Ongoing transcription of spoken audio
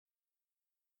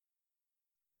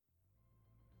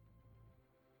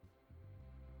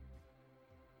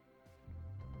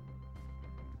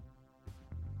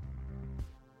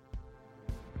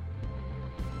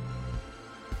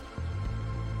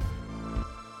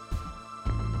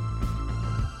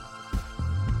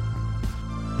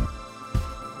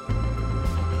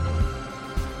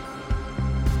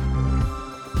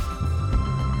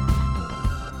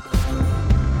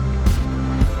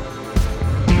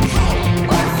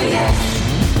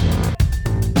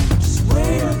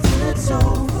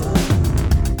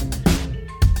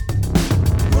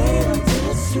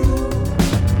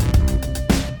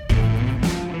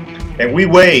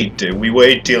and we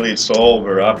wait till it's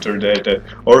over. After that,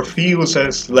 Orpheus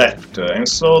has left, and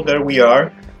so there we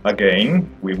are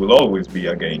again. We will always be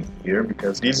again here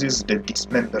because this is the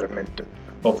dismemberment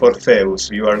of Orpheus.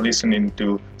 You are listening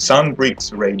to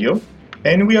Sunbricks Radio,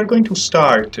 and we are going to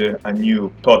start a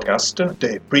new podcast.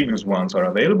 The previous ones are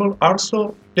available,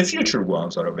 also the future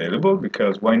ones are available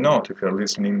because why not? If you're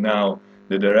listening now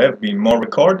that there have been more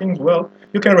recordings, well,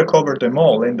 you can recover them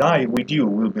all, and I, with you,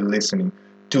 will be listening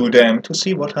to them to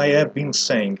see what I have been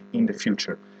saying in the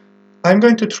future. I'm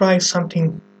going to try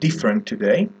something different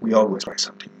today. We always try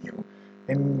something new.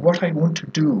 And what I want to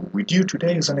do with you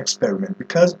today is an experiment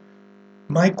because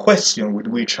my question with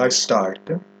which I start,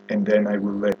 and then I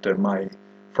will let my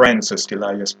friend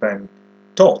Cecilia Span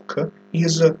talk,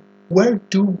 is where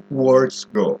do words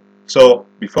go? So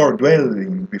before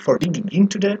digging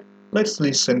into that, let's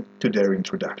listen to their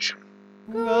introduction.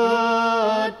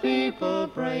 Good people,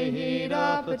 pray heed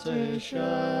our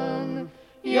petition.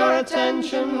 Your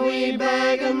attention we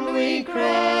beg and we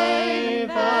crave,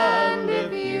 and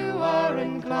if you are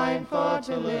inclined for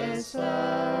to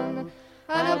listen, an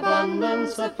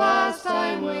abundance of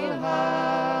pastime we'll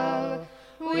have.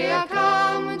 We are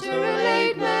come to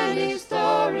relate many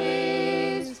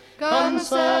stories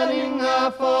concerning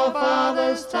our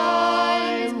forefathers'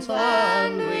 times,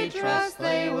 and we trust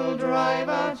they will drive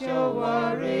out your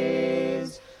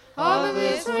worries. Of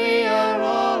this we are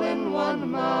all in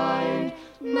one mind.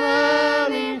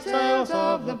 Many tales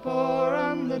of the poor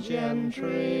and the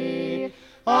gentry,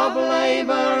 of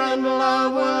labor and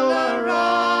love will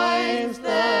arise.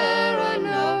 There are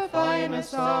no finer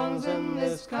songs in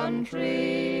this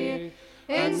country,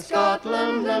 in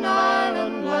Scotland and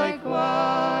Ireland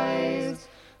likewise.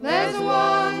 There's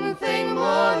one thing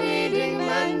more needing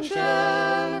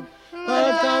mention,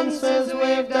 the dances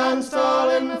we've danced all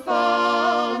in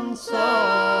fun. So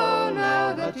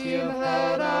now that you've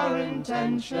heard our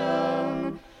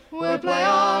intention, we'll play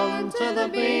on to the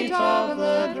beat of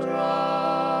the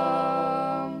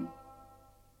drum.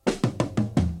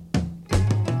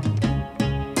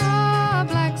 A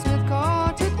blacksmith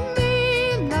courted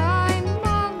me 9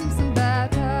 months and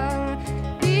better.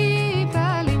 He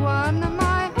fairly won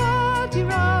my heart. He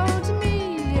wrote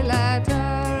me a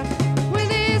letter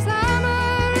with his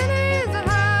hammer in his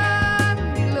hand.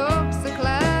 He looks so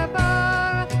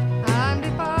clever, and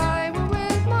if I were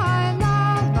with my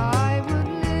love, I would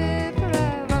live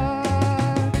forever.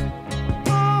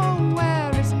 Oh,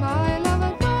 where is my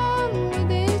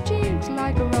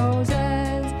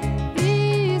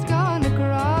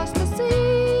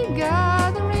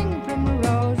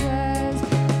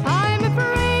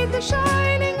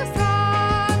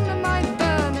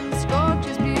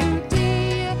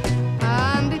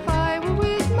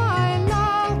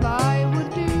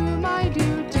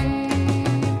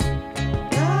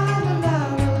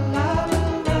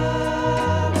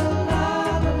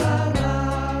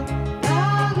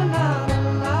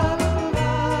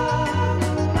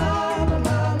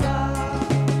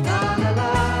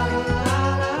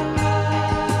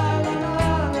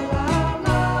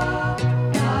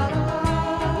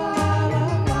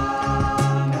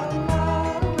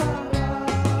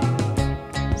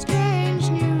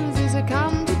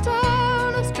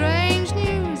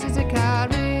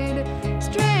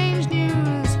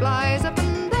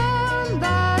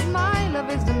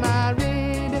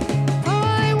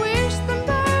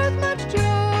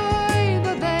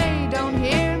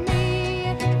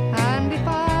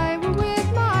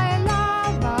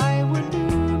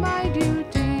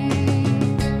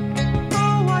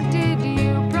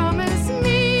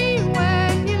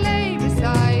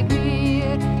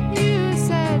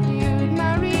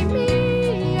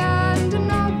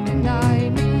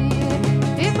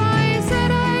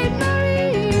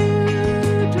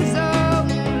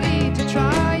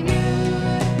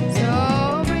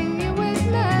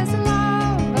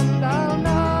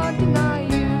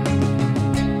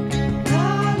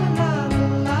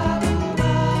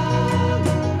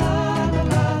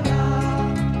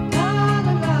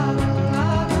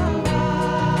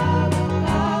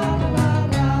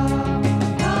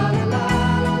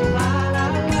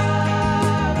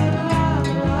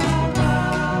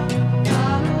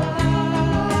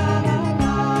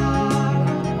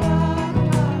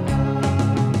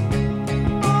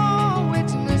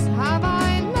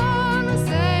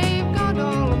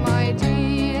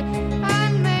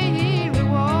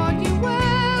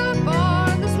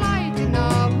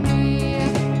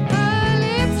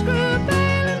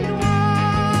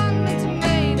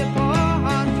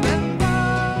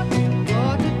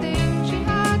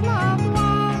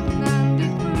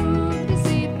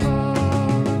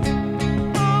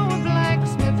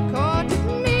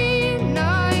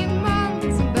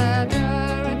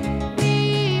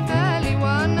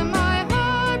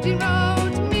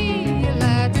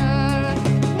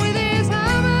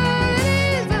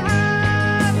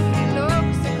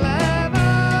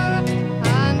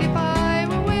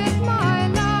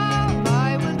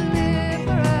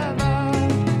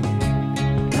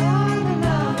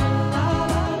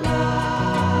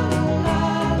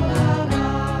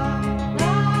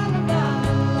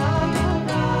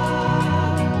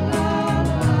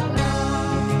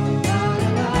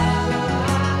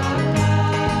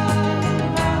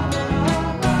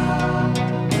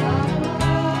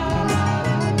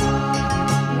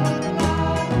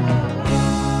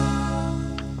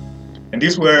And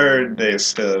these were the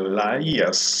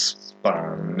Stellia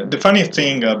span. The funny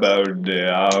thing about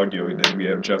the audio that we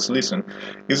have just listened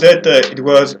is that it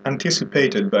was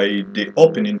anticipated by the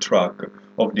opening track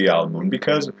of the album,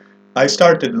 because I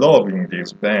started loving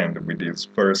this band with this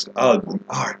first album,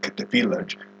 Ark the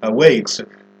Village Awakes.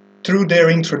 Through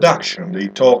their introduction, they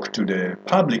talk to the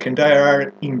public and they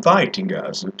are inviting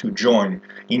us to join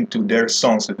into their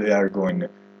songs that they are going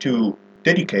to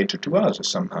dedicate to us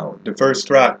somehow. The first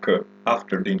track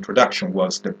after the introduction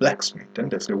was The Blacksmith,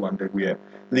 and that's the one that we have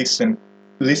listened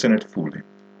fully.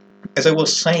 As I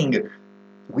was saying,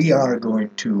 we are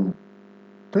going to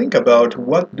think about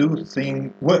what do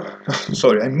thing. Well,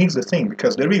 sorry, I missed the thing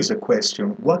because there is a question: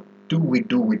 what do we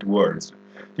do with words?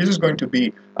 This is going to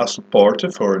be a support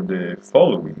for the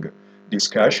following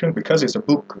discussion because it's a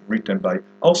book written by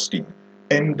Austin,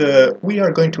 and we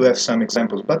are going to have some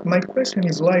examples. But my question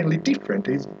is slightly different.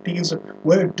 It is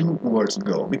where do words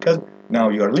go? Because now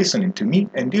you are listening to me,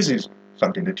 and this is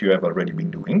something that you have already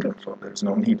been doing, so there's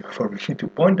no need for me to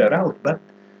point that out. But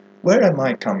where am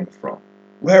I coming from?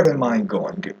 Where am I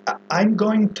going? I'm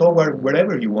going toward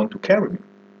wherever you want to carry me.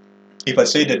 If I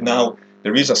say that now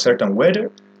there is a certain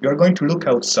weather, you are going to look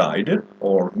outside,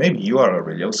 or maybe you are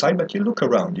already outside, but you look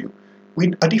around you.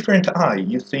 With a different eye,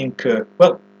 you think,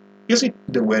 well, is it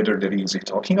the weather that is he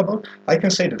talking about? I can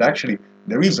say that actually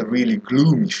there is a really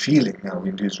gloomy feeling now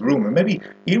in this room, and maybe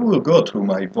it will go through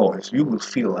my voice. You will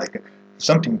feel like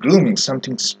something gloomy,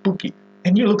 something spooky.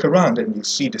 And you look around and you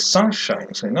see the sunshine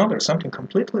and say, no, there's something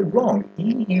completely wrong.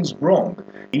 He is wrong.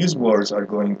 His words are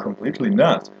going completely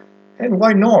nuts. And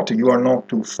why not? You are not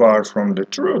too far from the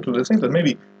truth, to the thing that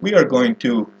maybe we are going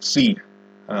to see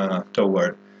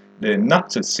toward the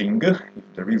nuts thing, if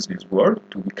there is this word,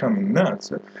 to becoming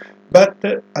nuts. But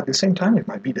at the same time, it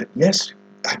might be that, yes,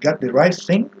 I got the right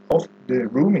thing of the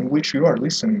room in which you are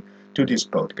listening to this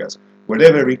podcast.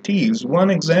 Whatever it is, one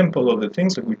example of the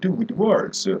things that we do with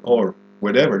words, or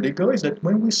wherever they go, is that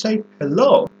when we say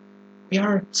hello, we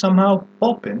are somehow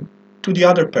open to the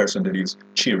other person that is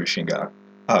cherishing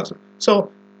us.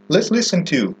 So let's listen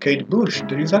to Kate Bush,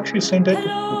 that is actually saying that to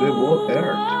the whole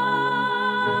earth.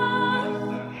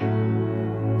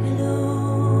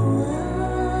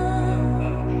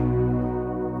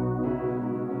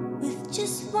 With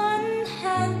just one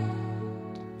hand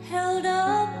held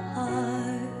up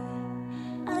hard,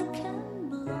 I can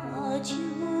blot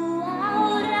you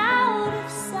out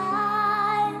of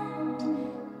sight.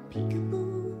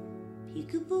 Peekaboo,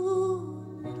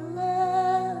 peekaboo, little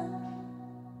love.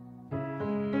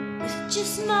 With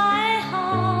just my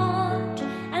heart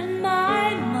and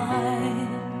my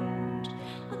mind,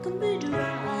 I can be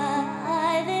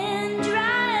driving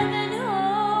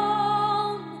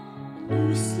home. When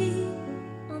you sleep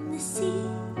on the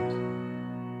seat,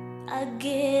 I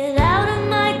get out of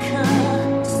my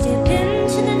car, step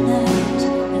into the night,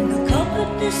 and look up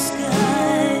at the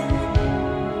sky.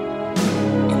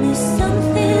 And there's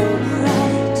something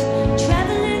bright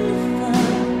traveling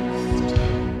fast.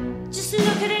 Just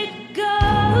look at it go.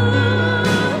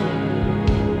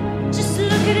 Just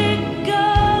look at it go.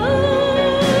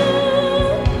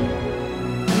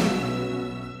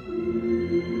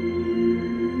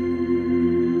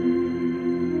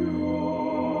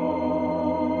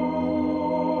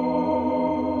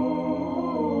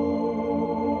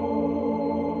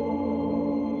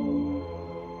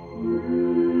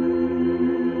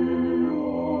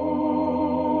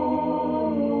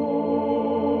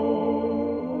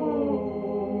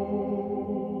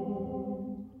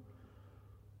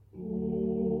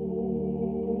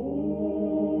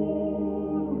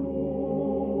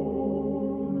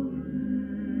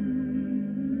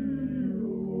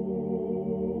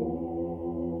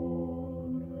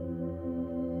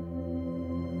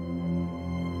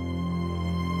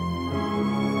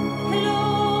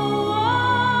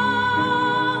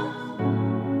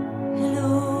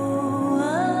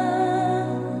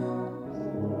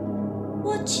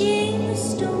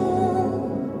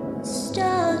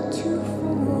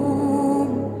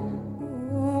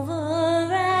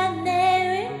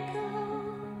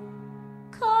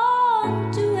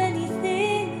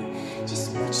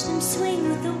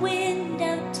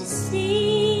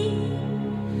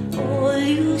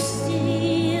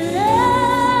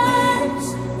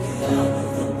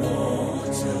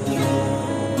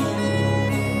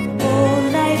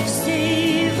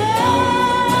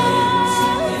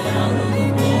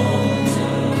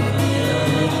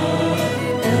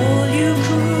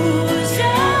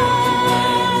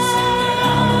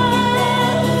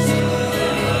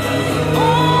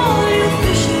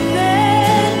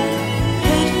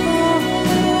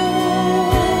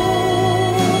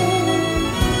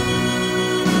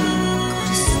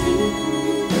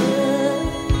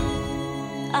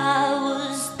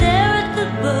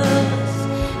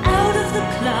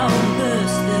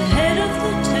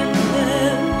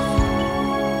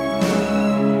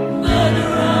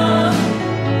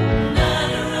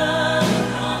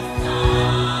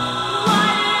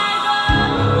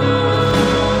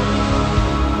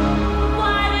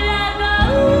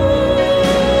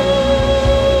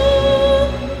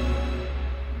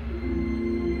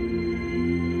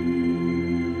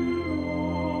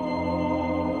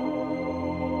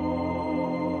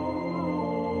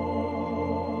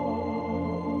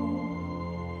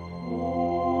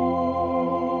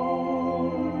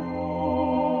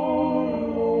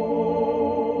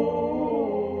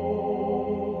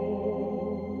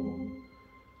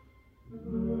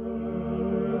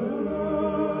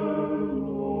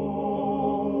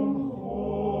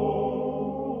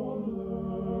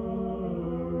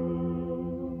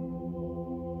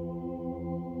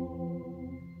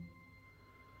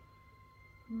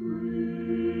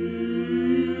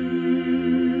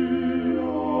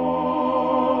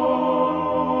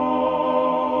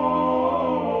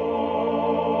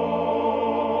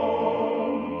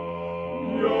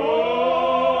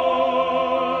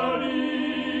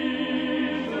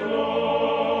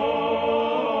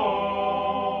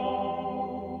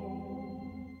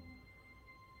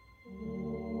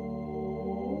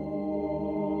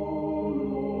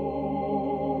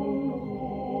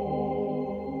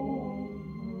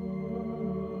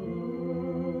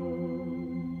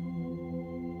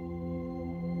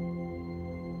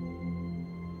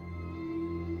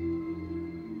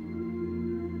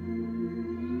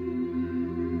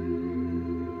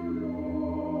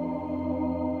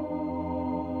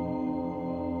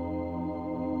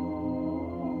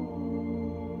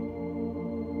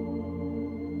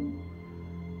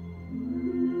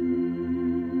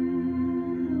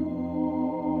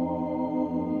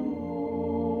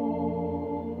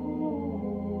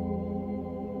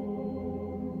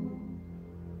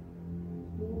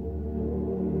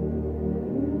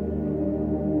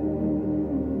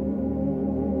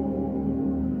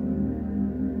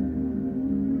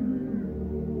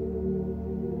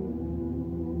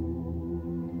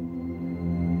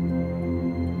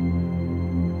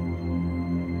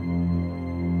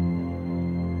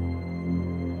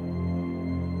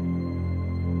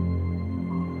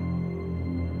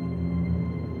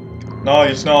 No,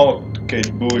 it's not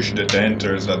Kate Bush that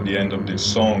enters at the end of this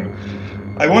song.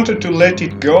 I wanted to let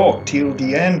it go till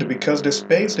the end because the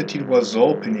space that it was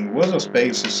opening was a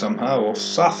space somehow of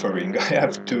suffering. I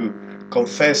have to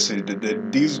confess it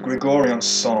that these Gregorian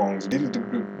songs, these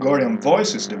Gregorian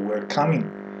voices that were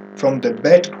coming from the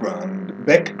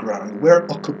background were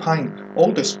occupying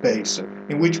all the space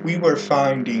in which we were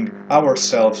finding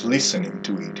ourselves listening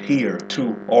to it here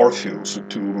to Orpheus,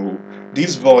 to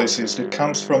these voices that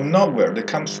comes from nowhere, that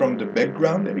comes from the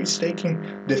background that is taking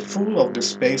the full of the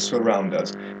space around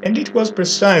us. And it was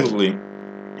precisely,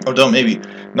 although maybe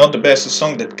not the best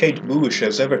song that Kate Bush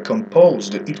has ever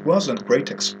composed, it was a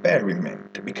great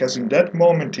experiment because in that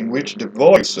moment in which the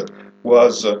voice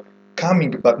was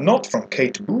coming, but not from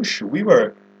Kate Bush, we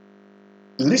were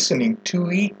listening to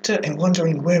it and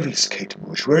wondering where is Kate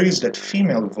Bush, where is that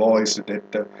female voice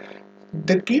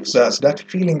that gives us that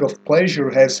feeling of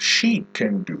pleasure as she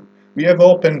can do. We have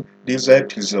opened this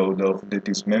episode of the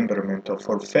dismemberment of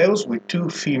Orpheus with two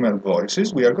female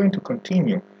voices. We are going to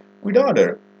continue with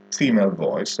other female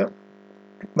voice,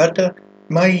 but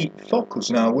my focus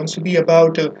now wants to be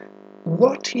about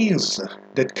what is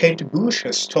that Kate Bush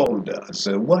has told us.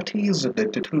 What is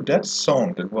that through that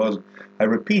song that was, I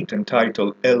repeat,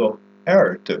 entitled Hello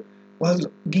Earth, was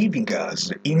giving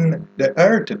us in the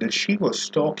earth that she was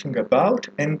talking about,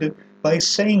 and by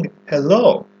saying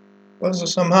hello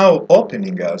was somehow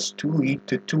opening us to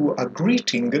it, to a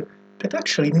greeting that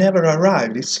actually never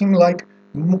arrived. It seemed like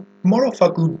more of a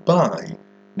goodbye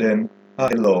than a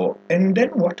hello. And then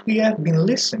what we have been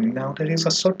listening now, there is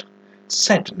a sort of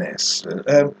sadness.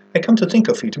 I come to think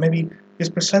of it, maybe it's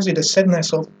precisely the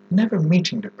sadness of never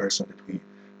meeting the person that we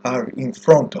are in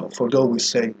front of, although we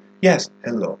say, yes,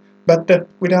 hello. But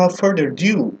without further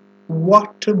ado,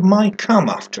 what might come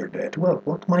after that? Well,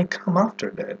 what might come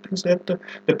after that is that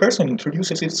the person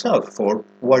introduces itself for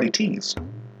what it is.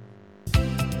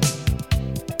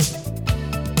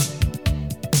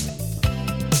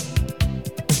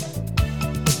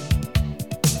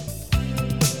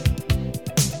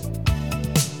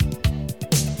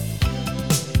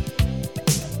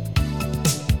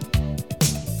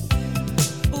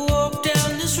 Walk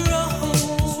down this road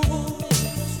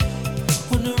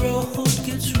when the road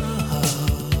gets rough.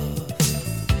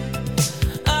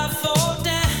 I fall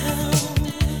down,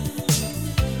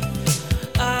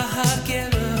 I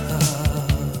get up.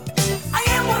 I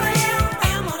am what I am, I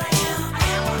am what I am, I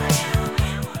am what I am, I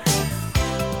am what I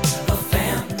am. A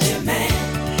family man.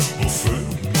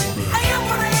 I am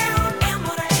what I am, I am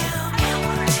what I am, I am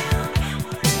what I am, I am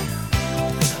what I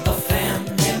am. A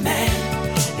family man.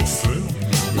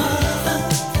 Mother,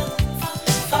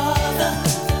 father,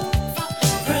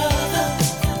 brother.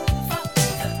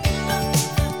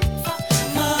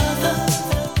 Mother,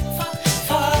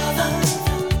 father,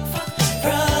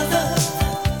 brother.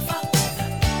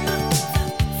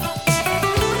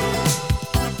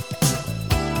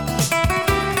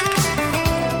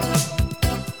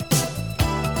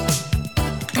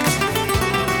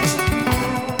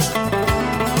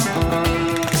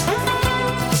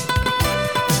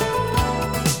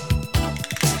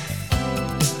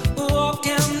 Walk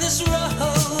down this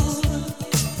road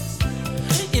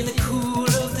in the cool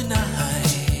of the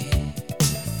night.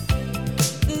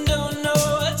 Don't know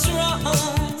what's wrong,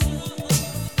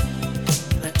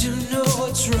 I do know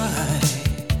what's right.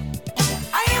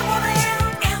 I am what I am,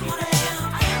 am what I am,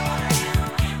 I am what I am,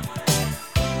 I am what I am.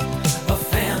 A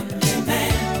family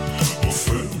man.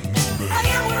 I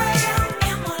am what I am,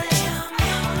 am what I am,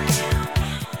 am what I am.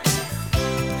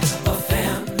 A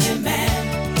family man.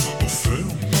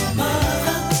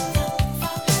 Mother,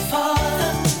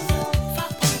 father,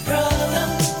 brother.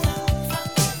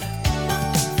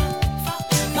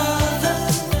 Mother,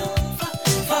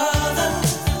 father,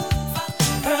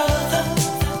 brother.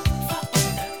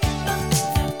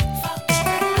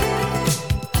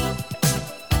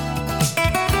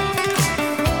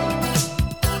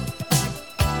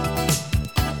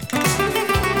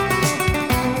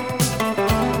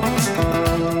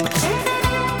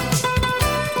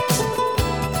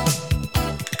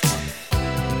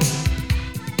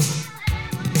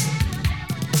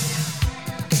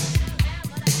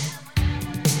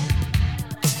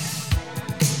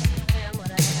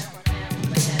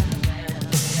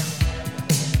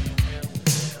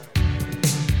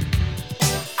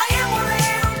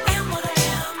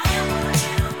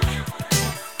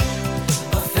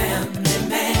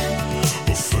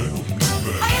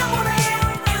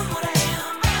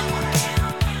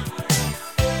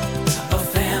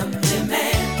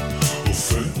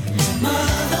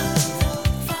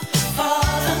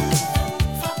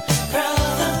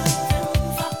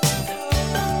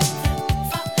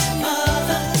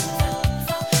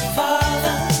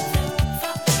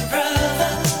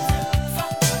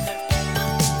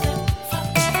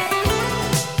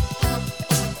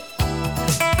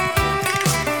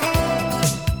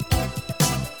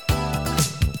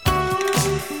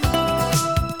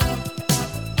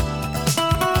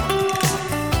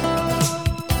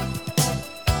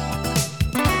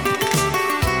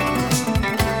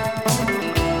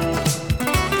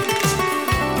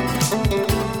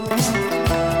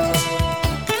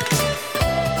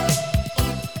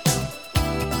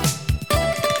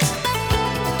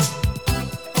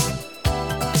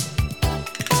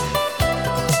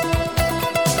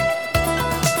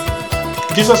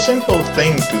 It is a simple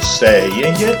thing to say,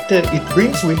 and yet it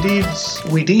brings with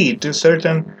it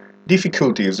certain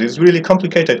difficulties. It's really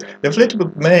complicated. The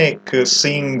Fleetwood Mac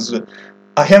sings,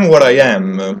 I am what I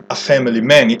am, a family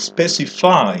man. It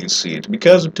specifies it,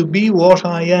 because to be what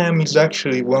I am is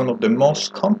actually one of the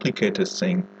most complicated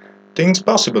things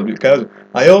possible, because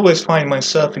I always find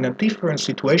myself in a different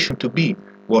situation to be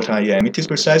what I am. It is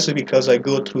precisely because I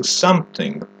go through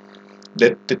something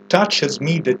that touches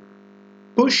me, that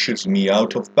pushes me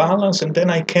out of balance, and then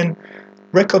I can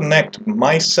reconnect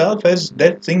myself as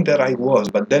that thing that I was,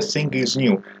 but that thing is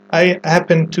new. I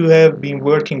happen to have been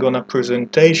working on a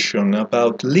presentation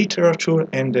about literature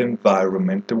and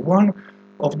environment. One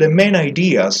of the main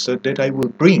ideas that I will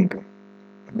bring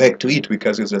back to it,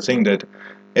 because it's a thing that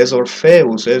as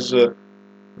Orpheus, as a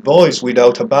voice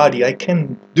without a body, I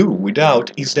can do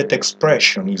without, is that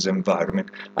expression is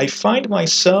environment. I find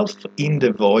myself in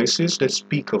the voices that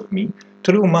speak of me.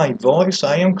 Through my voice,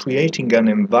 I am creating an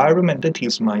environment that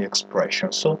is my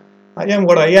expression. So I am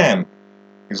what I am.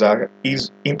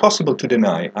 Is impossible to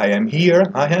deny. I am here,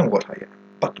 I am what I am.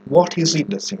 But what is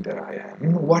it, the thing that I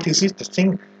am? What is it, the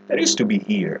thing that is to be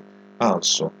here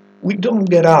also? We don't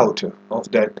get out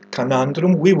of that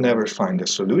conundrum. We will never find a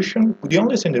solution. The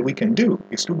only thing that we can do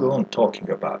is to go on talking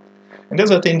about it. And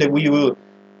that's a thing that we will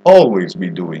always be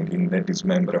doing in the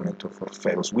dismemberment of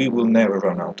Orpheus. We will never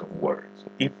run out of words.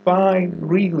 If I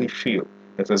really feel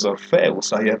that as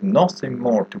Orpheus I have nothing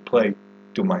more to play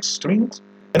to my strings,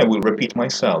 then I will repeat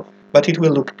myself. But it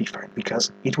will look different,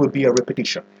 because it will be a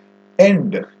repetition.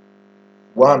 And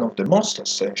one of the most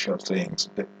essential things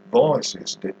that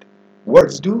voices, that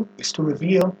words do, is to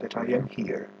reveal that I am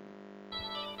here.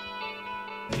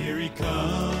 Here he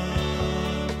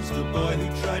comes, the boy who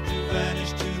tried to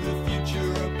vanish to the future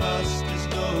or past is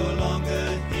no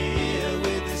longer here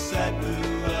with his sad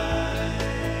blue eyes.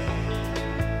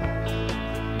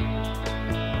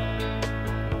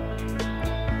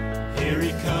 Here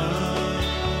he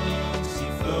comes, he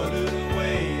floated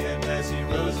away, and as he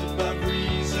rose above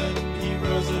reason, he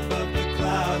rose above the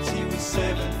clouds, he was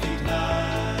 7 feet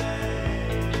high.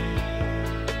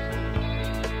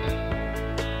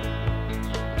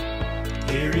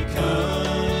 Here he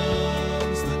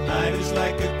comes, the night is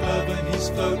like a glove and he's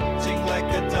floating like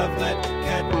a dove that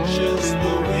catches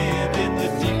the wind in the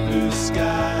deep blue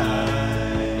sky.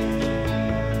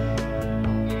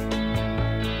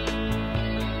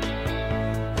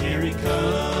 Here he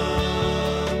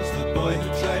comes, the boy who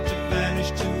tried to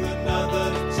vanish to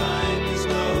another time is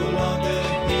no longer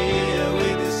here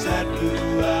with his sad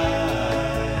blue eyes.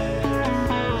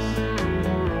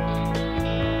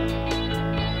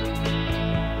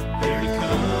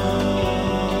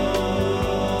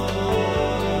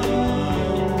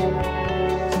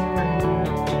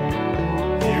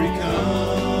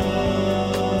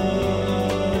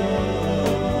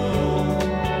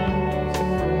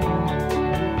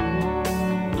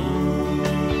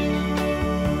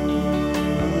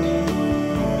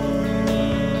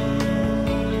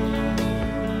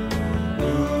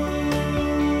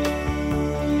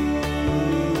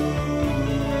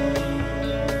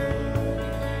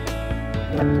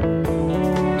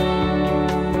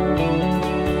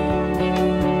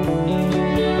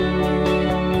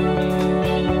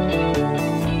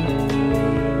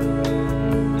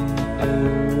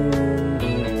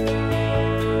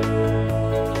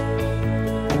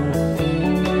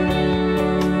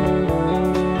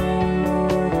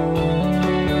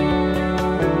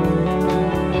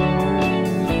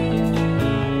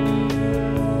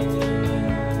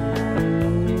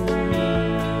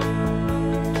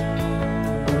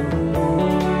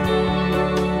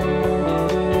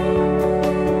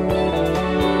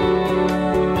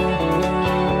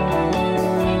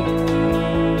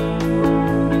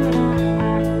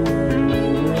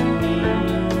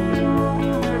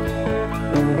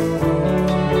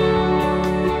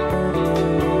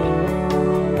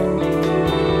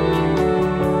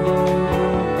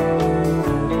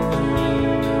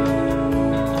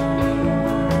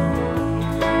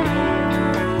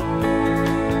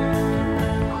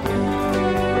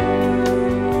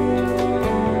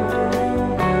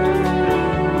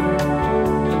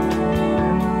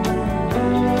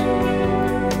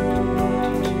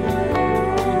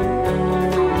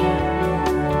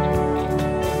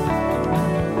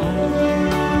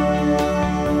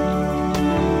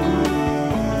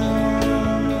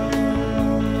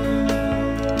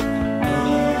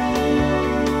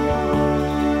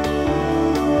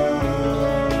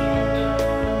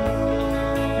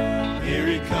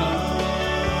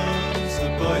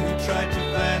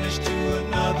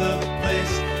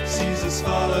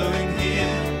 following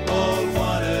him, all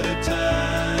one at a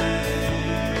time.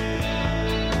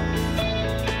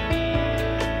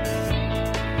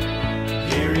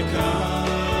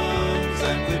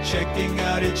 We're checking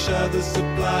out each other's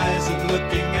supplies and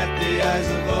looking at the eyes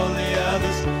of all the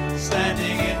others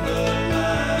standing in the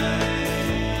line.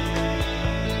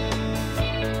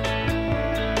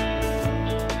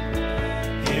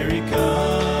 Here he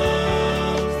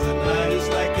comes. The night is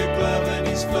like a glove and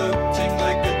he's floating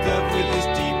like a dove with his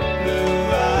deep blue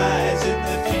eyes in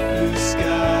the deep blue sky.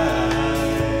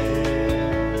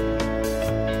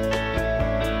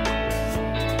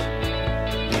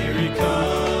 Here he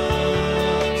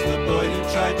comes, the boy who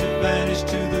tried to vanish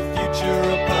to the future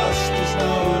or past is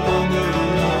no longer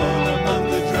alone among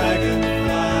the dragonflies.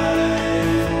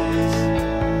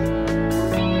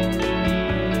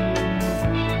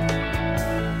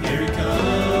 Here he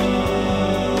comes.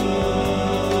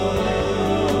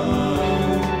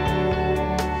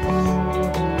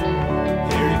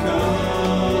 Here he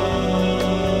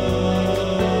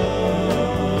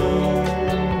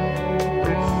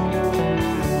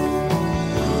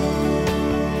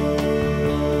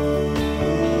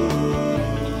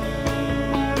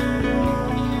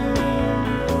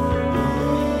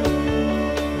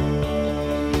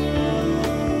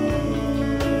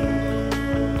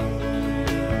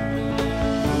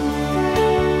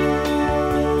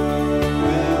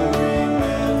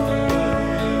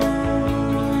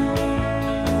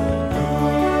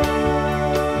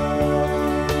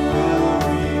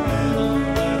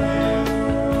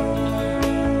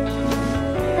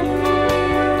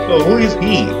So who is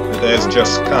he that has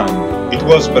just come? It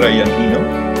was Brian Eno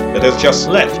that has just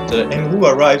left, and who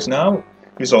arrives now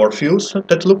is Orpheus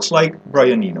that looks like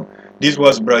Brian Eno. This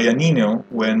was Brian Eno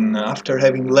when, after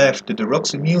having left the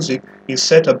Roxy Music, he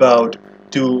set about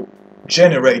to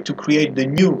create the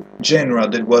new genre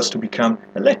that was to become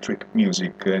electric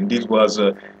music, and this was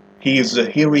his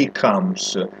Here He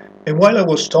Comes. And while I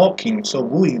was talking, so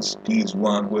who is this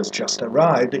one who has just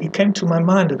arrived, it came to my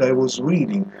mind that I was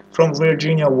reading from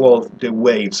Virginia Woolf, The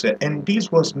Waves, and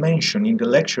this was mentioned in the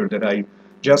lecture that I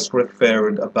just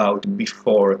referred about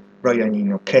before Brian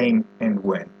Eno came and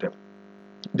went.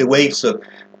 The Waves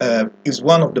is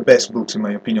one of the best books, in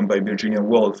my opinion, by Virginia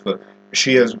Woolf.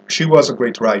 She was a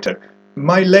great writer.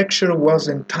 My lecture was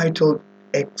entitled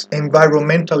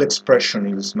Environmental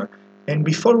Expressionism. And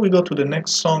before we go to the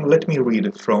next song, let me read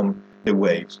it from The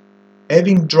Waves.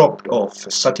 Having dropped off,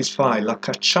 satisfied like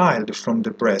a child from the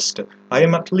breast, I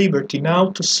am at liberty now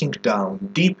to sink down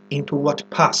deep into what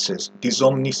passes, this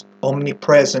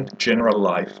omnipresent general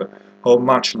life. How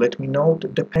much, let me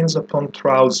note, depends upon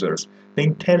trousers. The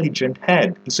intelligent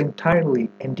head is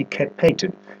entirely handicapped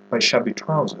by shabby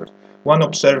trousers. One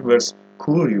observes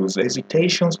curious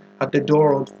hesitations at the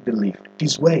door of the lift,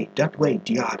 this way, that way,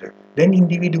 the other. Then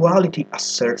individuality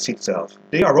asserts itself.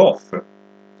 They are off.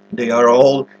 They are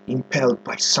all impelled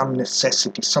by some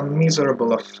necessity, some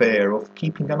miserable affair of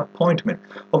keeping an appointment,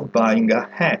 of buying a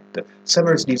hat,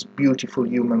 severs these beautiful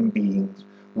human beings,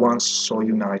 once so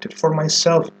united. For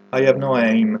myself, I have no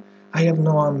aim, I have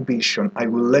no ambition. I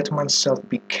will let myself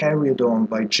be carried on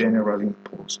by general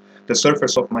impulse. The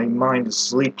surface of my mind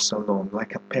slips along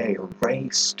like a pale, grey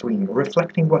stream,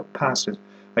 reflecting what passes.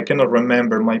 I cannot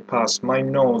remember my past, my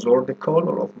nose, or the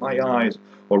color of my eyes,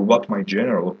 or what my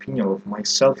general opinion of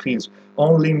myself is.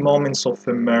 Only moments of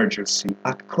emergency,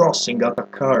 at crossing at a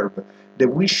curve, the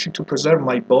wish to preserve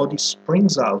my body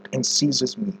springs out and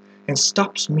seizes me, and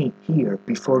stops me here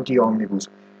before the omnibus.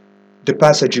 The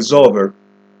passage is over.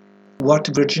 What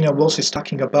Virginia Woolf is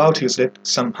talking about is that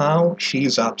somehow she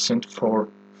is absent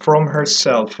from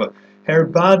herself. Her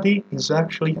body is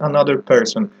actually another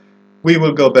person. We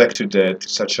will go back to that,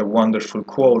 such a wonderful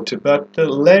quote, but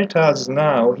let us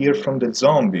now hear from the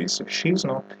Zombies. She's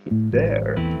not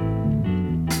there.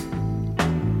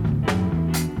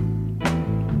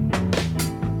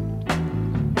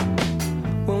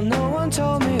 Well, no one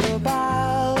told me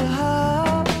about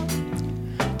her,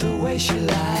 the way she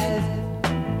lied.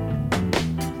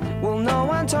 Well, no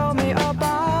one told me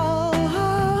about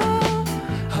her,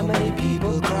 how many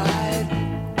people cried.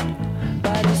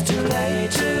 But it's too late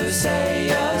to say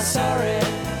you're sorry.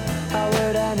 How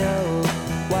would I know?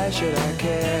 Why should I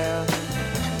care?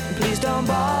 Please don't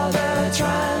bother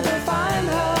trying to find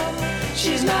her.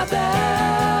 She's not there.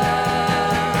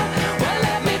 Well,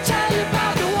 let me tell you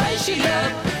about the way she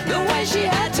looked, the way she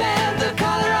had tan, the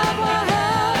color of her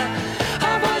hair.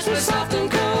 Her voice was soft and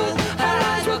cool, her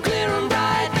eyes were clear and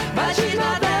bright, but she's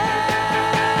not there.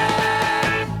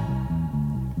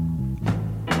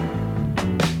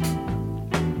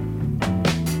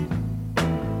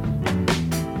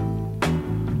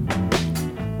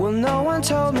 Well, no one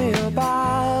told me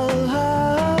about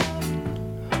her.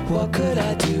 What could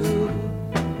I do?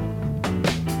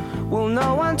 Well,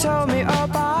 no one told me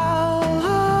about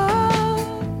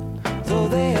her.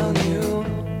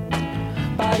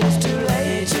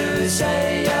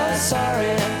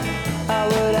 sorry. How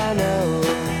would I know?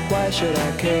 Why should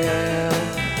I care?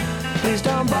 Please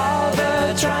don't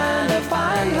bother trying to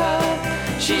find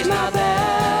her. She's not there.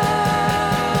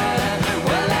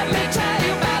 Well, let me tell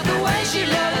you about the way she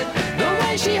looked, the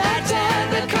way she had tan,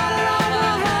 the color of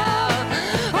her hair.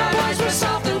 Her voice was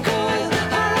soft and cool,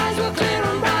 her eyes were clear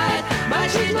and bright, but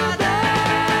she's not there.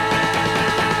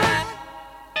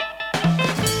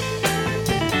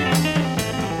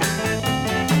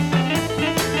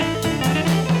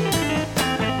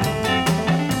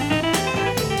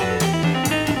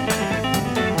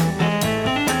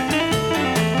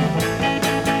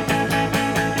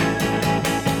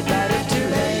 But it's too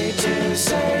late to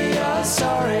say you're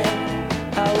sorry.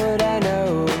 How would I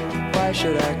know? Why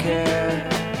should I care?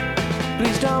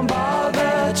 Please don't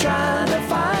bother trying to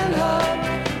find her.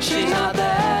 She's not there.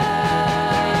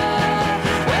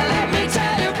 Well, let me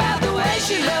tell you about the way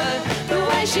she looked, the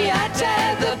way she had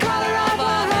tan, the color of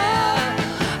her hair.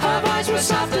 Her voice was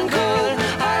soft and cool,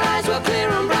 her eyes were clear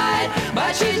and bright,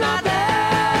 but she's not there.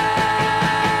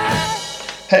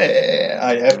 Hey,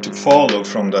 I have to follow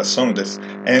from the song that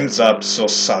ends up so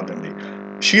suddenly.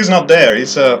 She's not there.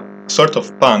 It's a sort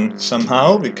of pun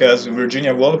somehow because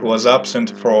Virginia Woolf was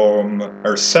absent from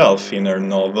herself in her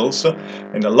novels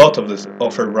and a lot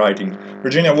of her writing.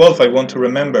 Virginia Woolf, I want to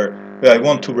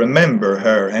remember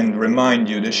her and remind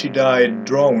you that she died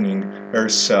drowning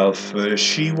herself.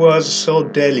 She was so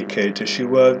delicate. She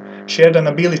had an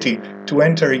ability to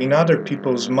enter in other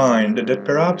people's mind that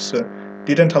perhaps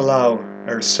didn't allow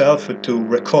herself to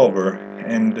recover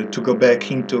and to go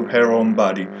back into her own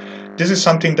body. This is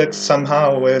something that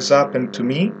somehow has happened to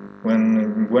me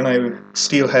when I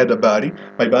still had a body.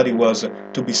 My body was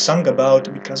to be sung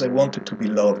about because I wanted to be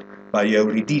loved by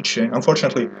Euridice.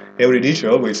 Unfortunately, Euridice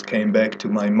always came back to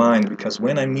my mind because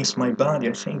when I miss my body,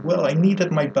 I think, well, I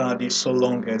needed my body so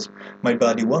long as my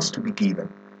body was to be given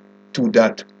to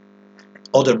that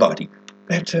other body.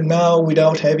 But now,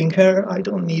 without having her, I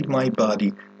don't need my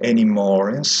body anymore.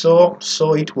 And so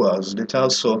it was that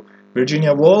also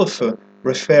Virginia Woolf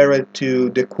referred to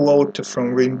the quote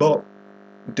from Rimbaud,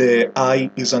 "The eye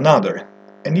is another."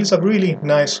 And it's a really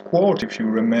nice quote if you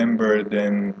remember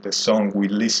then the song we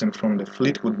listened from the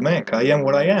Fleetwood Mac, "I am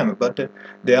what I am, but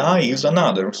the eye is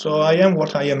another, so I am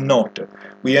what I am not."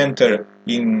 We enter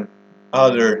in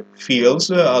other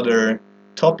fields, other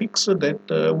topics that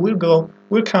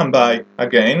will come by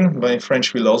again by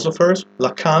French philosophers.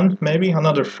 Lacan, maybe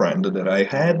another friend that I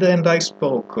had, and I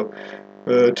spoke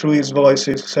through his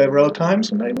voices several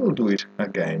times, and I will do it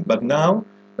again. But now,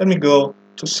 let me go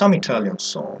to some Italian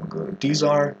song. These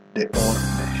are the Orme.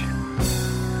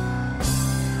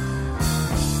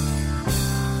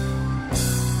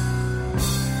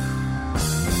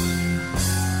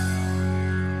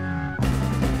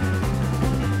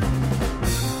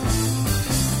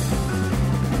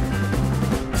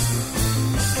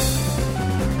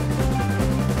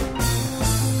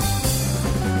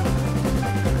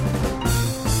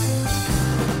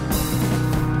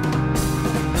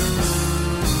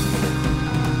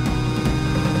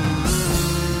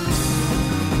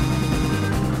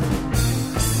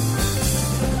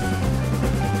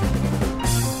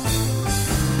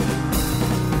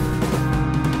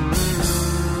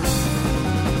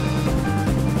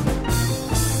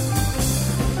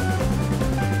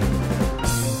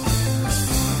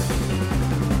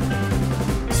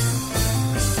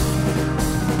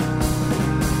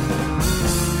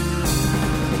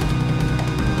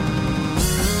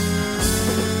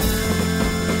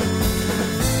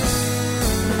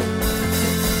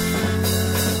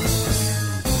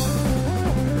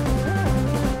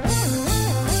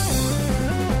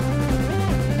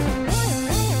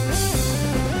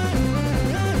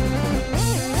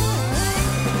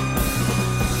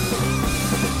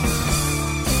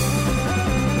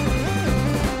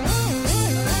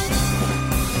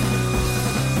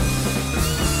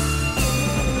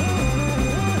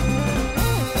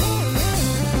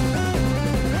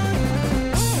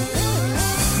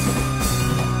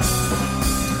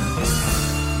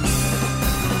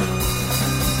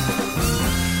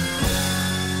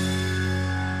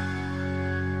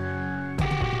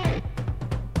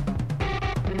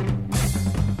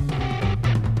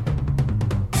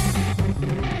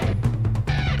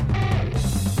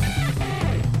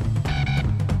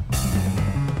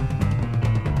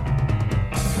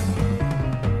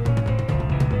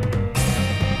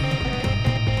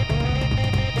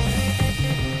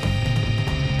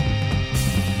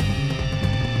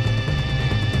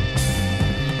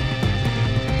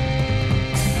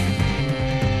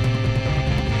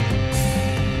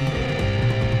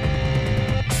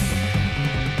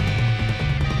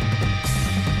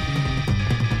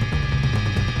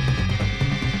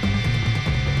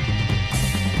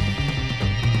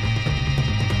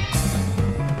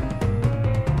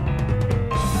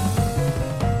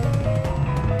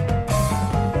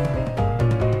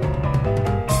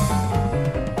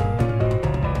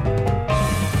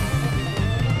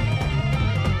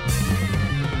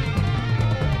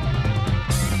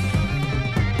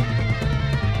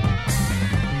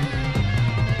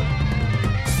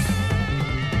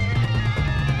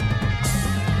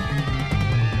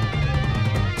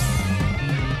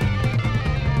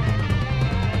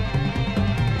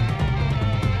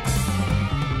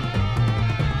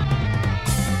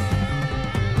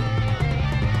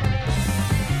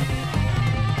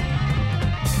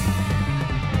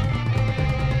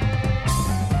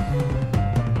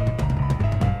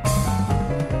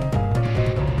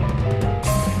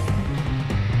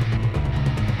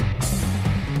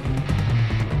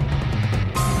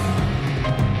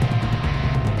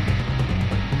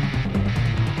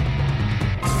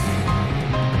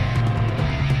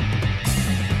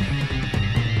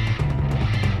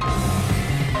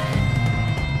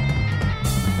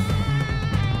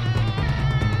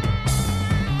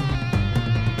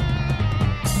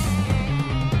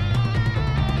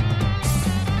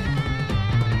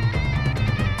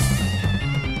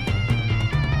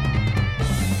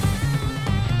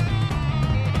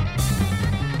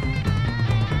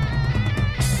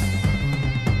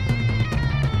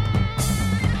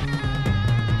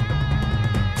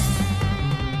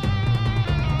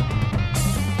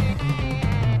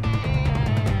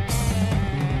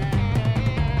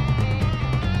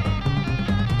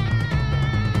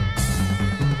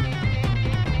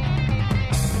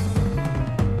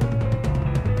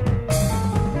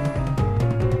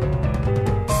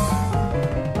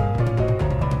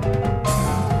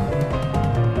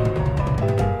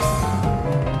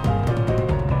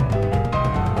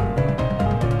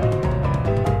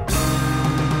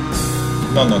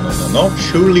 No.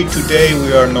 Surely today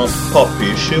we are not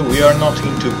popish. We are not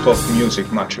into pop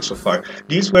music much so far.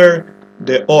 These were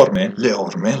le orme,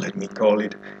 let me call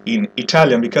it in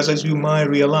Italian, because as you might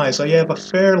realize, I have a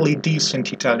fairly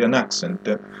decent Italian accent.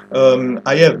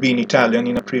 I have been Italian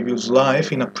in a previous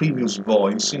life, in a previous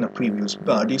voice, in a previous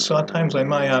body, so at times I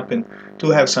might happen to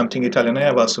have something Italian. I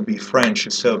have also been French,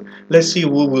 so let's see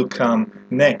who will come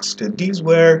next. These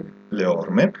were le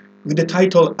orme, with the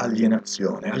title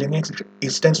Alienazione. Alienation,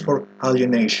 it stands for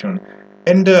alienation.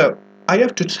 And I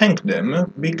have to thank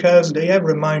them because they have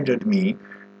reminded me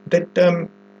that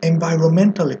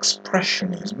environmental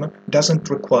expressionism doesn't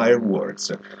require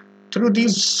words. Through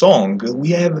this song,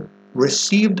 we have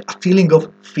received a feeling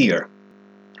of fear.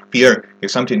 Fear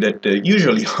is something that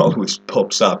usually always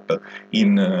pops up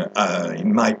in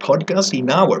my podcast, in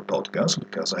our podcast,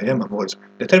 because I am a voice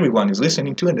that everyone is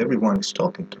listening to and everyone is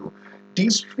talking to.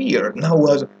 This fear now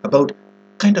was about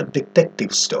kind of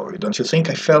detective story, don't you think?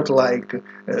 I felt like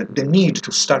the need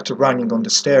to start running on the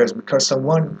stairs because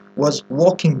someone was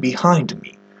walking behind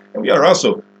me. And we are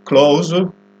also close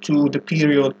to the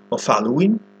period of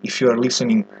Halloween. If you are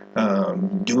listening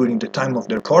during the time of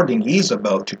the recording, is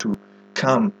about to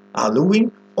come Halloween,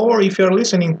 or if you are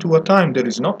listening to a time that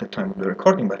is not the time of the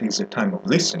recording, but is the time of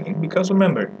listening, because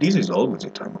remember, this is always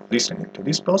the time of listening to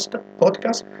this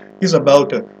podcast, is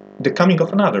about the coming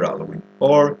of another Halloween,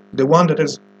 or the one that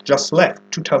has just left,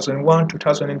 2001,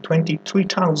 2020,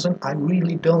 3000, I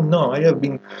really don't know. I have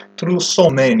been through so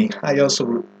many. I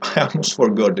almost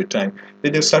forgot the time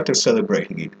that they started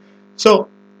celebrating it. So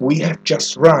we have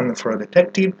just run for a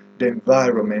detective. The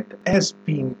environment has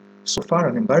been so far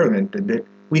an environment that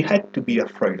we had to be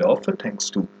afraid of,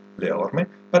 thanks to Le Orme.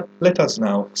 But let us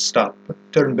now stop,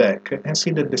 turn back, and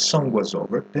see that the song was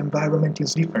over. The environment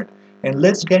is different. And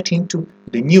let's get into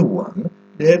the new one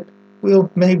that will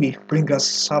maybe bring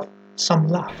us some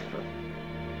laugh.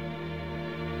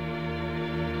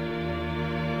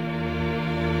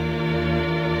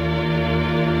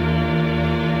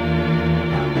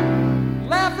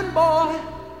 Laughing boy,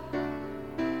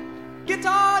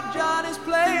 Guitar Johnny's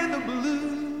playing the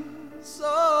blues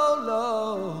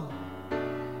solo.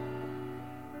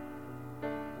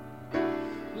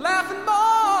 Laughing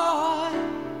boy,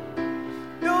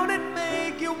 don't it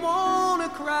make you wanna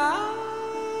cry?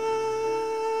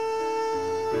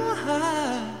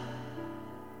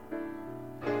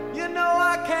 You know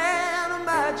I can't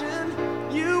imagine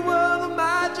you were the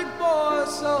magic boy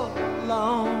so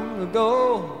long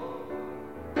ago.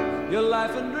 Your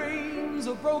life and dreams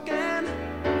are broken.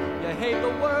 You hate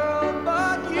the world,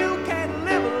 but you can't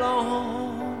live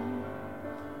alone.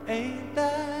 Ain't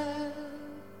that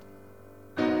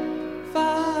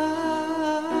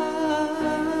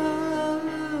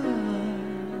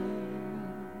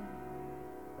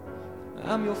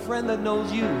I'm your friend that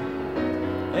knows you,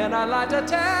 and I'd like to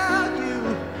tell you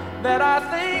that I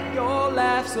think your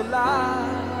laugh's a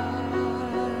lie.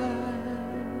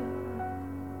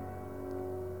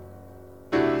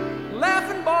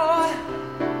 Laughing boy,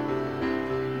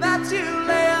 that's you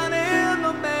laying in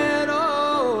the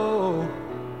meadow.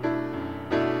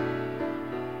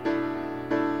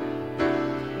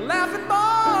 Laughing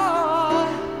boy,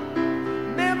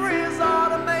 memories ought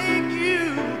to make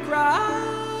you cry.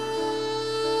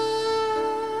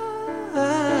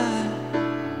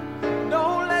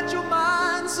 Don't let your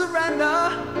mind surrender,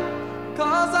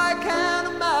 'cause I can't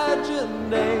imagine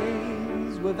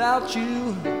days without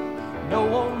you. No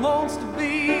one wants to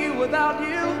be without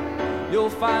you. You'll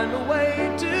find a way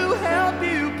to help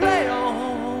you play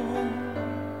on.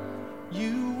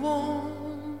 You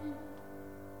won't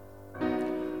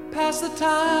pass the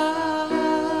time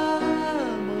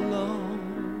alone.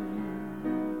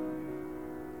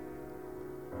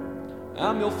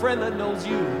 I'm your friend that knows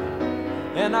you,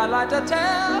 and I'd like to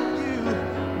tell you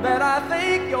that I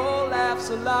think your laugh's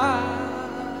a lie.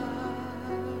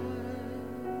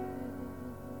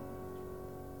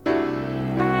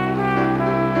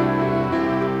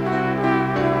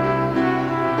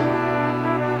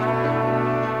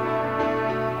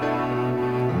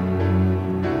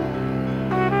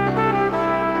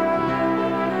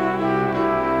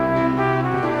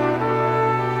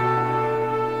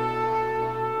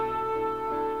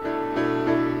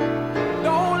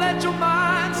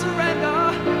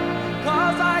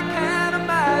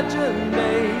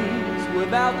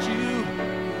 Without you,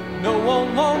 no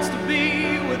one wants to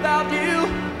be without you.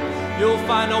 You'll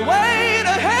find a way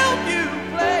to help you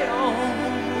play on.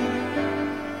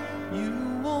 You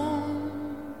won't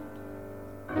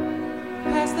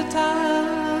pass the time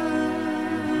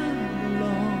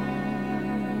alone.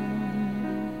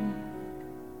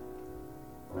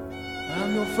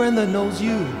 I'm your friend friend that knows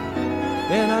you,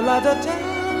 then I'd like to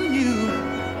tell you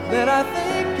that I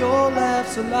think your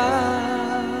laugh's a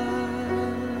lie.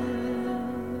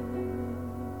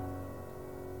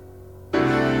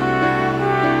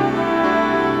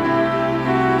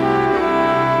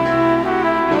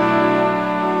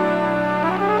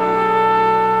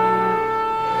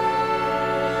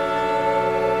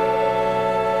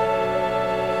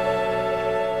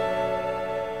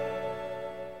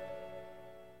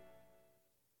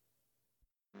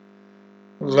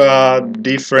 A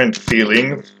different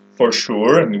feeling for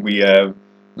sure, and we have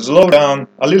slowed down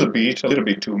a little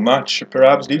bit too much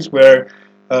perhaps. These were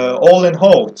All and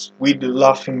Halts with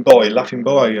Laughing Boy. Laughing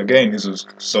Boy again is a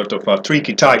sort of a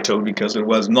tricky title because there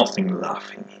was nothing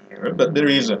laughing here, but there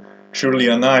is surely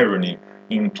an irony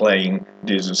in playing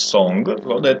this song.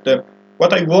 So that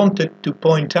what I wanted to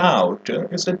point out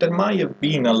is that there might have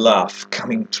been a laugh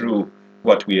coming through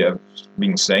what we have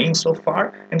been saying so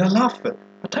far, and a laugh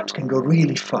at times can go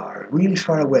really far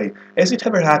away. Has it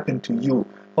ever happened to you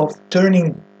of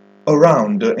turning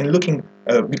around and looking,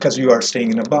 because you are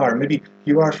staying in a bar, maybe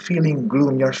you are feeling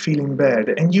gloom, you are feeling bad,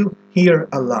 and you hear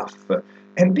a laugh,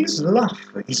 and this laugh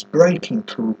is breaking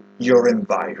through your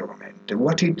environment.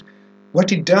 What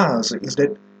it does is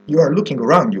that you are looking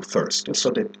around you first, so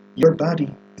that your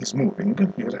body is moving.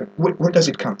 Where does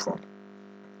it come from?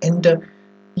 And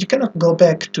you cannot go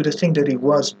back to the thing that it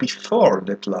was before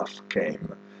that laugh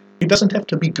came. It doesn't have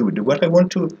to be good. What I want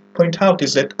to point out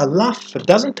is that a laugh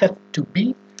doesn't have to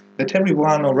be that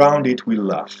everyone around it will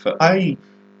laugh. I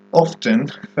often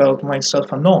felt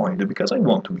myself annoyed because I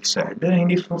want to be sad. And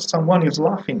if someone is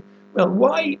laughing, well,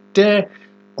 why the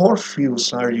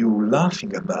Orpheus are you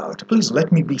laughing about? Please let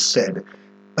me be sad.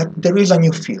 But there is a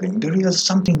new feeling. There is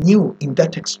something new in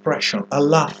that expression. A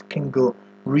laugh can go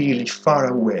really far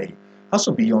away.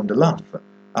 Also beyond the laugh.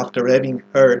 After having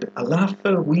heard a laugh,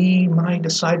 we might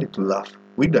decide to laugh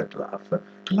with that laugh,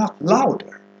 to laugh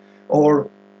louder, or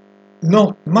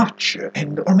not much,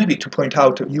 or maybe to point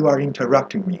out you are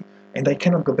interrupting me, and I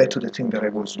cannot go back to the thing that I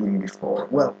was doing before.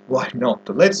 Well, why not?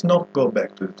 Let's not go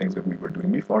back to the things that we were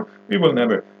doing before. We will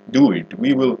never do it.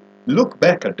 We will look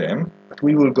back at them, but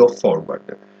we will go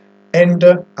forward. And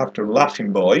after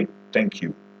Laughing Boy, thank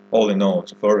you, all in all,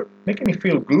 for making me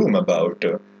feel gloom about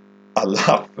a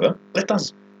laugh. Let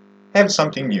us have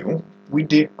something new with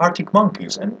the Arctic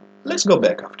Monkeys, and let's go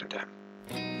back after that.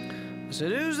 I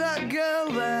said, who's that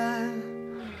girl there?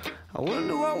 I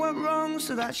wonder what went wrong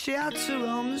so that she had to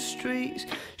roam the streets.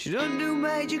 She doesn't do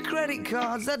major credit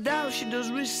cards, I doubt she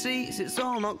does receipts. It's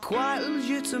all not quite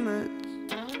legitimate.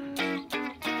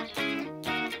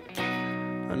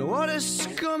 And what a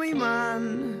scummy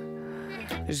man.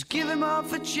 Just give him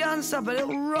half a chance, I bet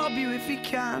he'll rob you if he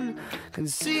can. Can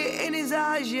see it in his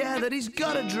eyes, yeah, that he's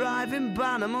got a driving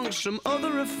ban amongst some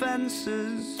other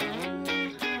offences.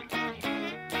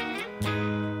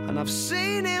 And I've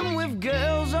seen him with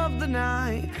girls of the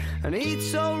night, and he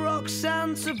told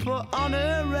Roxanne to put on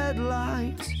her red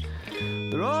light.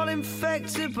 They're all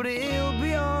infected, but he'll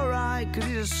be alright, 'cause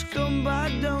he's a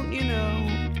scumbag, don't you know?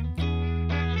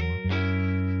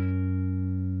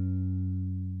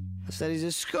 I said he's a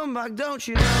scumbag, don't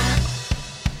you know?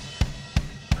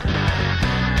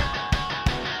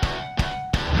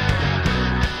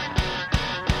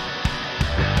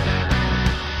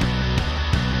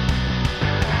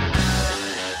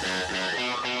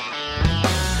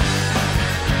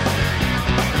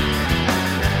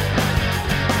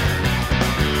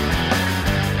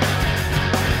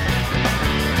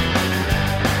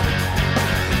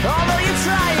 Although you're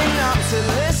trying not to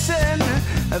listen,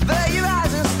 I bet your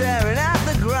eyes are staring at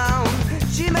the ground.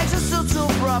 She makes a subtle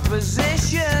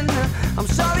proposition. I'm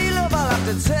sorry, love, I'll have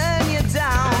to turn you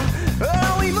down.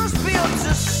 Oh, we must be up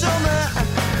to summer.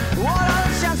 What are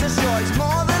the chances? Sure, it's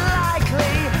more than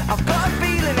likely. I've got a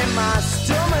feeling in my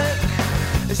stomach.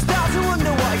 I start to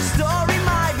wonder what his story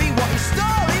might be, what his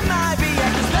story might be.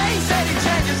 Yeah, 'cause they said it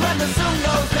changes when the sun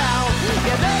goes down.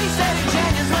 Yeah, they said it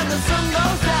changes when the sun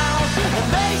goes down. And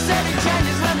they said it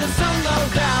changes when the sun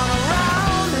goes down.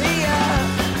 Around here,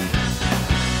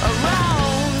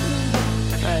 around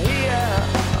here.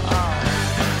 Oh.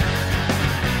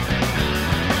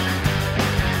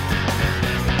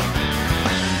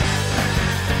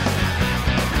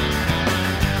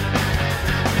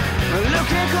 Look,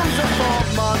 here comes the Fort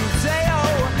Mondeo.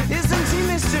 Isn't he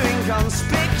Mr.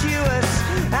 Inconspicuous?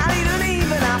 And he don't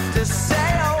even have to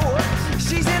say oh.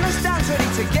 She's in the stands ready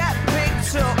to get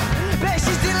picked up. Bet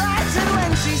she's delighted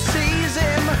when she sees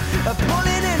him,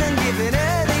 pulling in and giving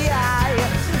her the eye,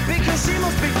 because she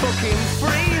must be fucking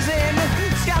freezing,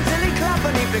 scantily clad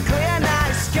beneath the clear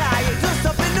night sky. It does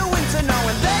stop in the winter now,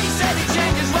 and they said it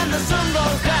changes when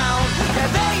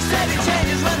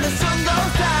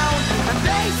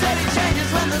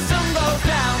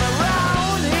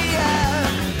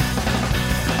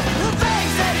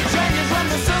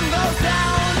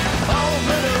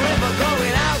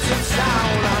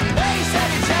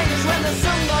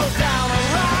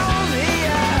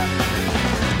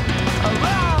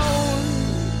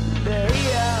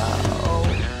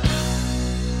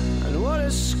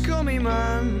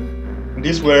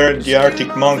These were the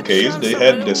Arctic Monkeys. They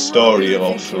had the story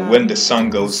of when the sun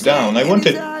goes down. I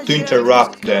wanted to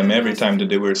interrupt them every time that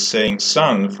they were saying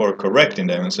sun for correcting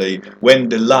them and say when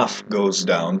the laugh goes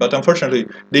down. But unfortunately,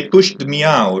 they pushed me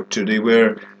out. They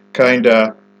were kind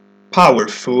of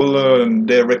powerful.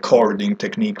 The recording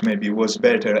technique maybe was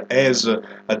better. As a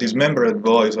dismembered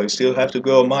voice, I still have to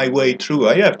go my way through.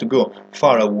 I have to go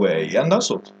far away. And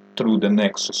also through the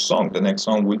next song. The next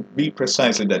song will be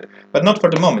precisely that. But not for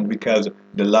the moment, because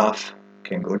the laugh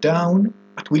can go down,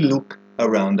 but we look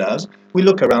around us. We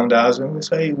look around us and we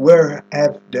say, where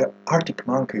have the Arctic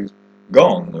Monkeys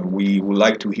gone? We would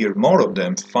like to hear more of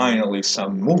them. Finally,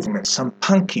 some movement, some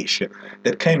punkish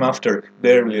that came after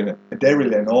Daryl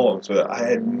and Oz.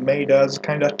 I had made us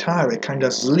kind of tired, kind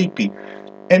of sleepy.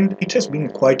 And it has been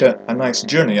quite a nice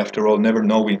journey, after all, never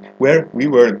knowing where we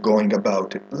were going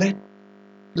about it.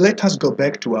 Let us go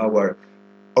back to our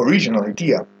original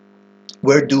idea.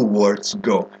 Where do words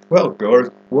go? Well,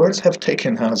 words have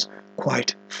taken us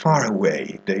quite far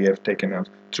away. They have taken us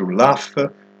through laugh,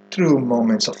 through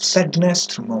moments of sadness,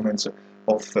 through moments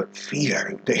of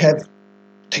fear. They have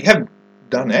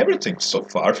done everything so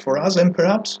far for us, and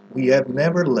perhaps we have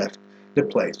never left the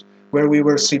place where we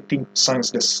were sitting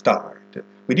since the start.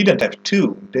 We didn't have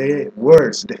to. The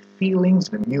words, the feelings,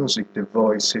 the music, the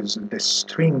voices, the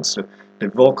strings, the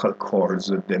vocal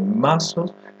cords, the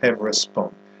muscles have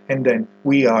responded. And then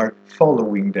we are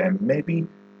following them. Maybe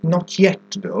not yet,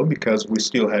 though, because we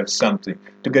still have something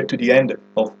to get to the end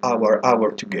of our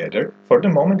hour together. For the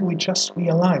moment, we just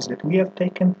realize that we have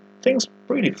taken things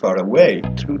pretty far away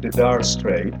through the dark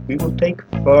strait. We will take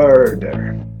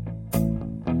further.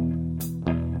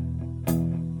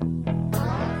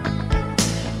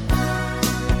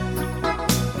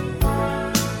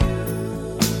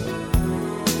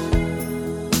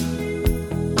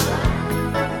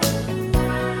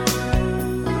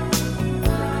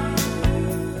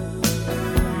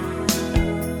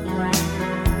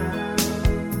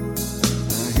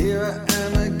 Here I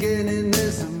am again in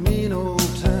this mean old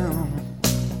town,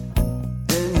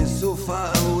 and you're so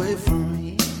far away from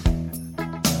me.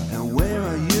 And where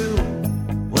are you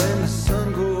when the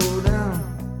sun goes down?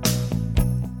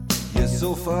 You're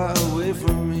so far away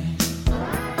from me.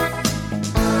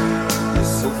 You're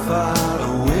so far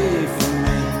away from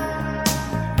me.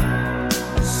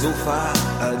 So far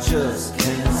I just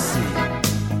can't see.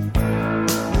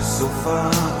 You're so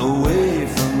far away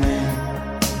from me.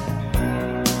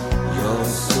 You're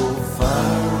so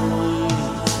far away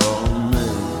from me.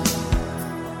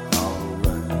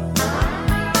 Alright.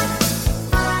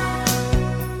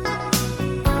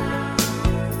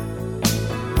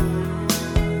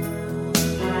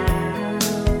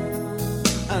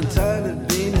 I'm tired of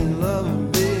being in love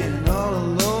and being all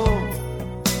alone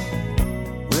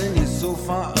when you're so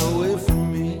far away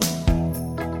from me.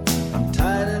 I'm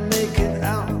tired of making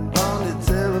out on the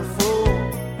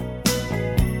telephone,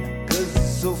 'cause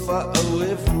it's so far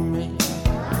away from me.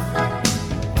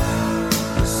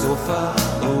 You're so far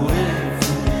away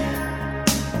from me.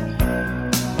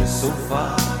 You're so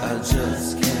far I just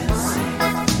can't see.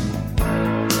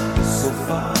 You're so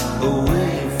far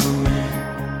away from me.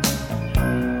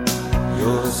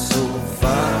 You're so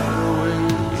far away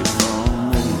from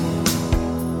me.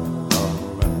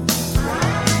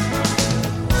 Alright.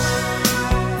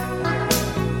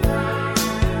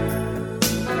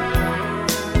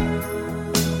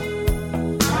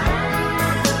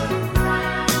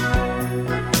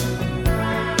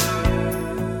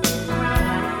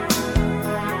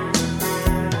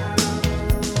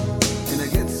 And I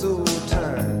get so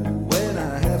tired when I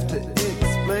have to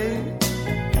explain,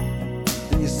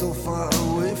 and you're so far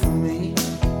away from me.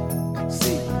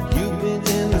 See, you've been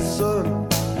in the sun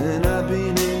and I've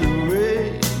been in the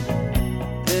rain,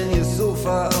 and you're so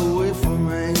far away from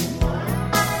me.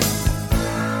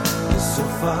 You're so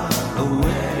far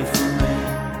away from me.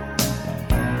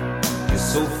 You're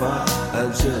so far I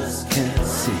just can't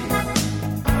see.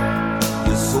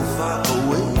 You're so far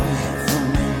away from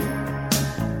me.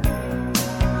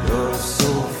 You're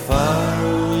so far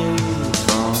away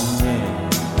from me.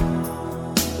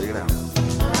 Take it out.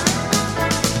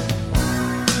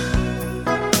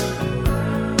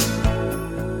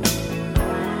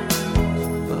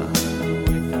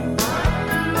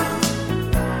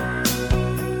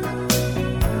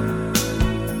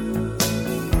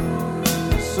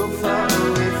 So far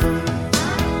away from me.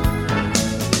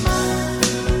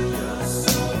 You're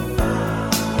so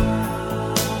far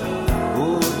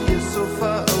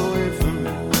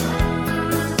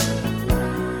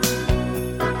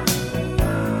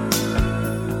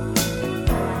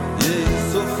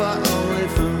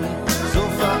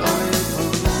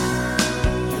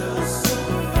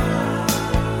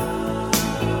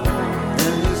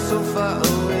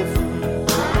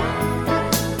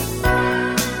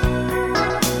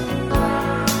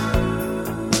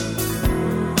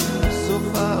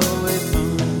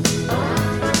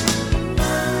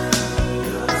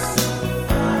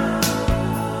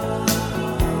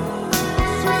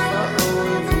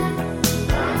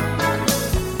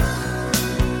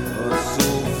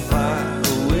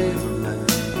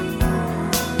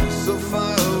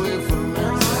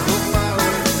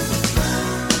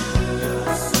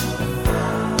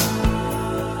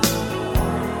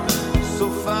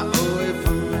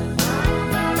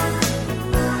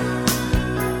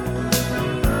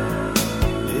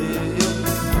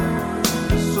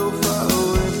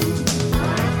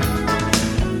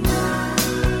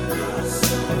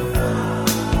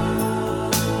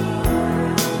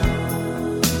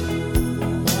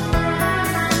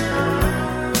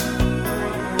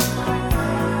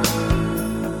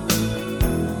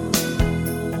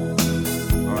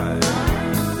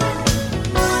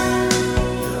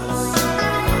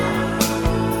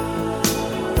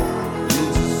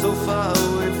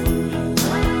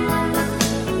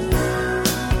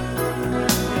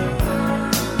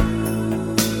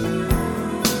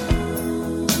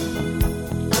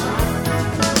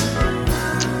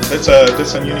That's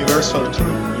a universal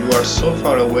truth. You are so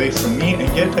far away from me,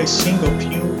 and yet I sing of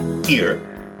you here.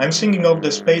 I'm singing of the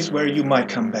space where you might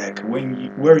come back,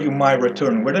 where you might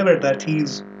return, whatever that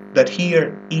is, that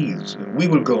here is. We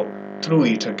will go through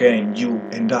it again, you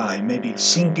and I, maybe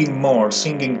singing more,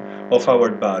 singing of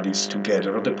our bodies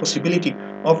together, of the possibility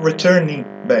of returning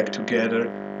back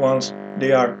together once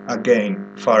they are again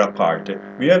far apart.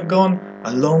 We have gone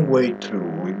a long way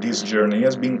through. This journey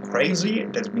has been crazy,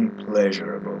 it has been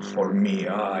pleasurable for me.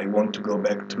 I want to go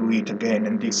back through it again,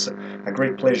 and it's a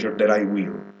great pleasure that I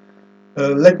will.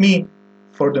 Let me,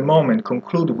 for the moment,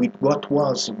 conclude with what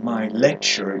was my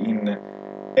lecture in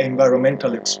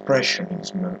environmental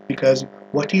expressionism, because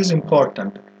what is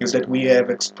important is that we have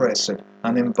expressed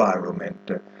an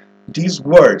environment. These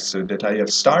words that I have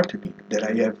started with, that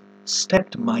I have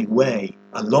stepped my way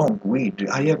along with,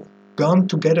 I have gone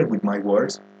together with my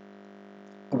words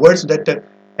that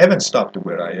haven't stopped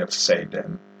where I have said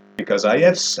them, because I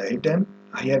have said them,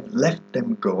 I have let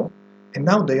them go, and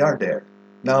now they are there.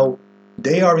 Now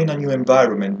they are in a new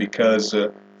environment because,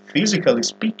 physically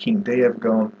speaking, they have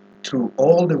gone through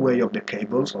all the way of the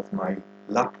cables of my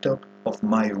laptop, of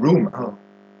my room. Oh,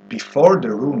 before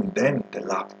the room, then the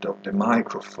laptop, the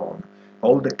microphone,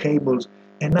 all the cables,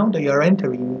 and now they are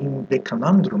entering in the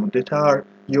conundrum that are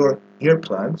your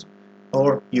earplugs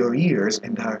or your ears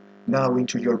and are now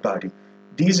into your body.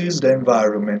 This is the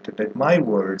environment that my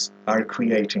words are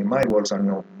creating. My words are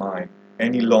not mine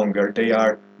any longer. They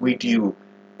are with you.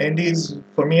 And it is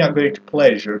for me a great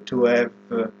pleasure to have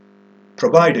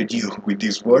provided you with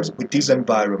these words, with this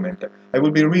environment. I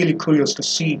will be really curious to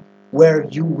see where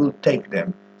you will take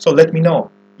them. So let me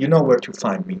know. You know where to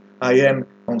find me. I am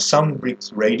on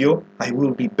Soundbricks Radio. I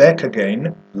will be back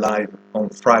again live on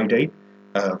Friday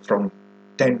from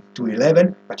 10 to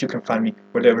 11, but you can find me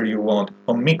wherever you want,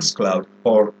 on Mixcloud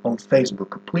or on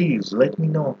Facebook. Please let me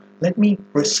know. Let me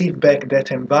receive back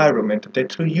that environment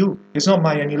that through you is not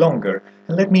mine any longer.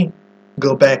 And let me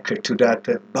go back to that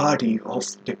body of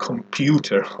the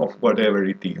computer or whatever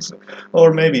it is.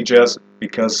 Or maybe just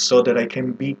because so that I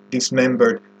can be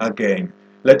dismembered again.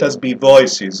 Let us be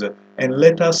voices and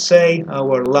let us say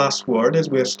our last word as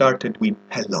we have started with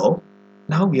hello.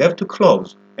 Now we have to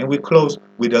close. And we close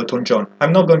with Elton John.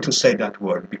 I'm not going to say that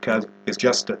word because it's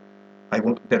just I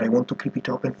want to keep it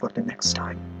open for the next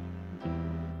time.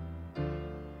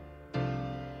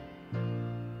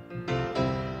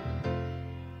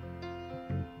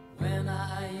 When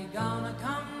are you gonna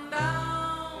come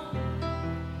down?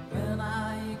 When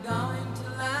are you going to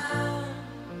land?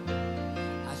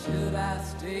 I should have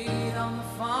stayed on the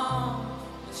phone.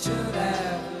 I should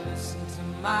have listened to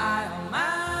my own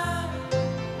mind.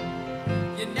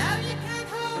 You know you can't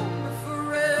hold me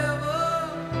forever.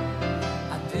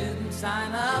 I didn't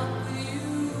sign up with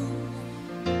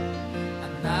you.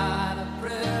 I'm not a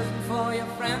present for your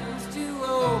friends to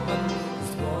open.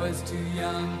 This boy's too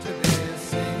young to be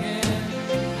singing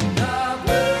the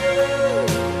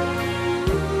blues.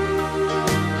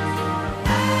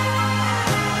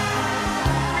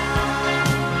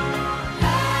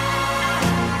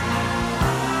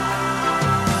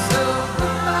 So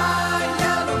goodbye,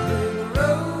 yellow brick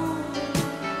road,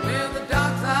 where the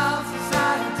dogs of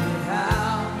society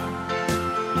howl.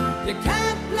 You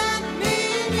can't plant me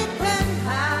in your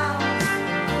penthouse.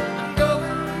 I'm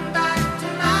going back to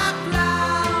my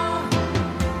plow,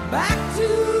 back to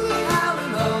the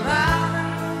howling old out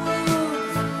in the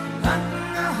woods,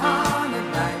 hunting a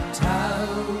hornet-like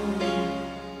toad.